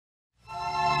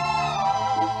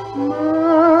Mary.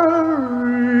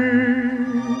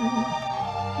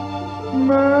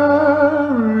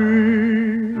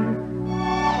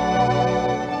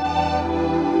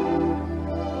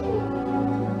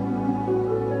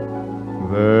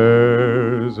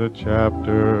 There's a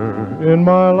chapter in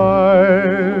my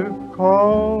life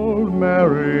called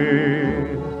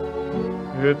Mary.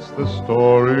 It's the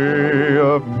story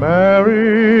of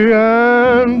Mary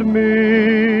and me.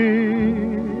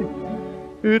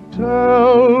 It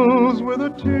tells with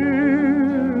a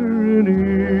tear in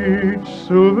each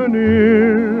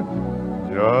souvenir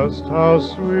just how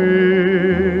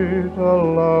sweet a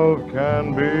love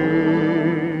can be.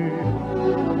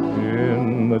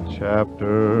 In the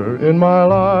chapter in my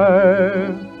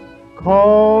life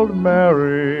called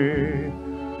Mary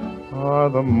are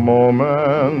the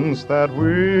moments that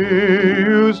we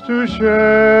used to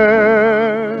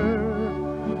share.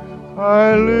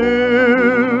 I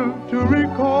live to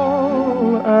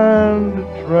recall and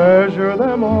treasure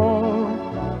them all,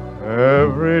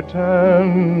 every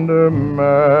tender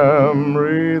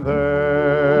memory there.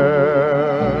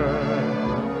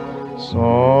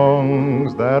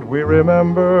 Songs that we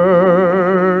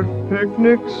remembered,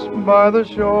 picnics by the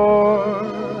shore,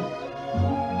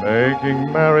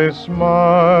 making Mary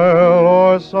smile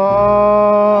or sigh,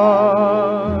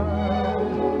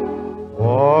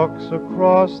 walks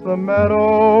across the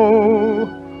meadow,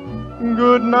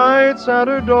 good nights at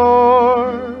her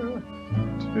door,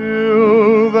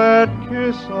 till that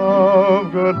kiss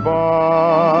of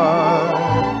goodbye.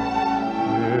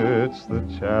 It's the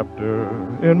chapter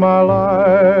in my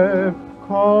life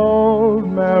called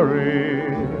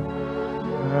Mary,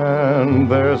 and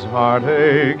there's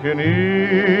heartache in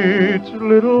each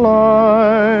little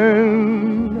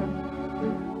line.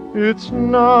 It's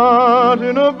not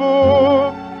in a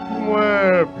book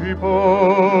where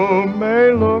people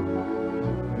may look.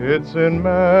 It's in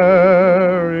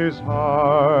Mary's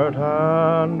heart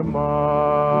and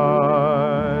mine.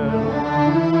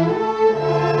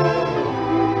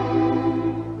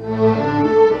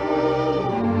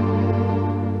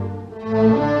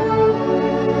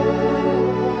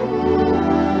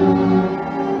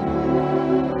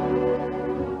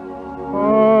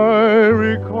 I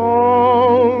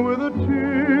recall with a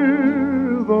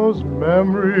tear those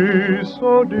memories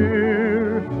so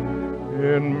dear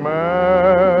in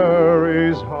Mary.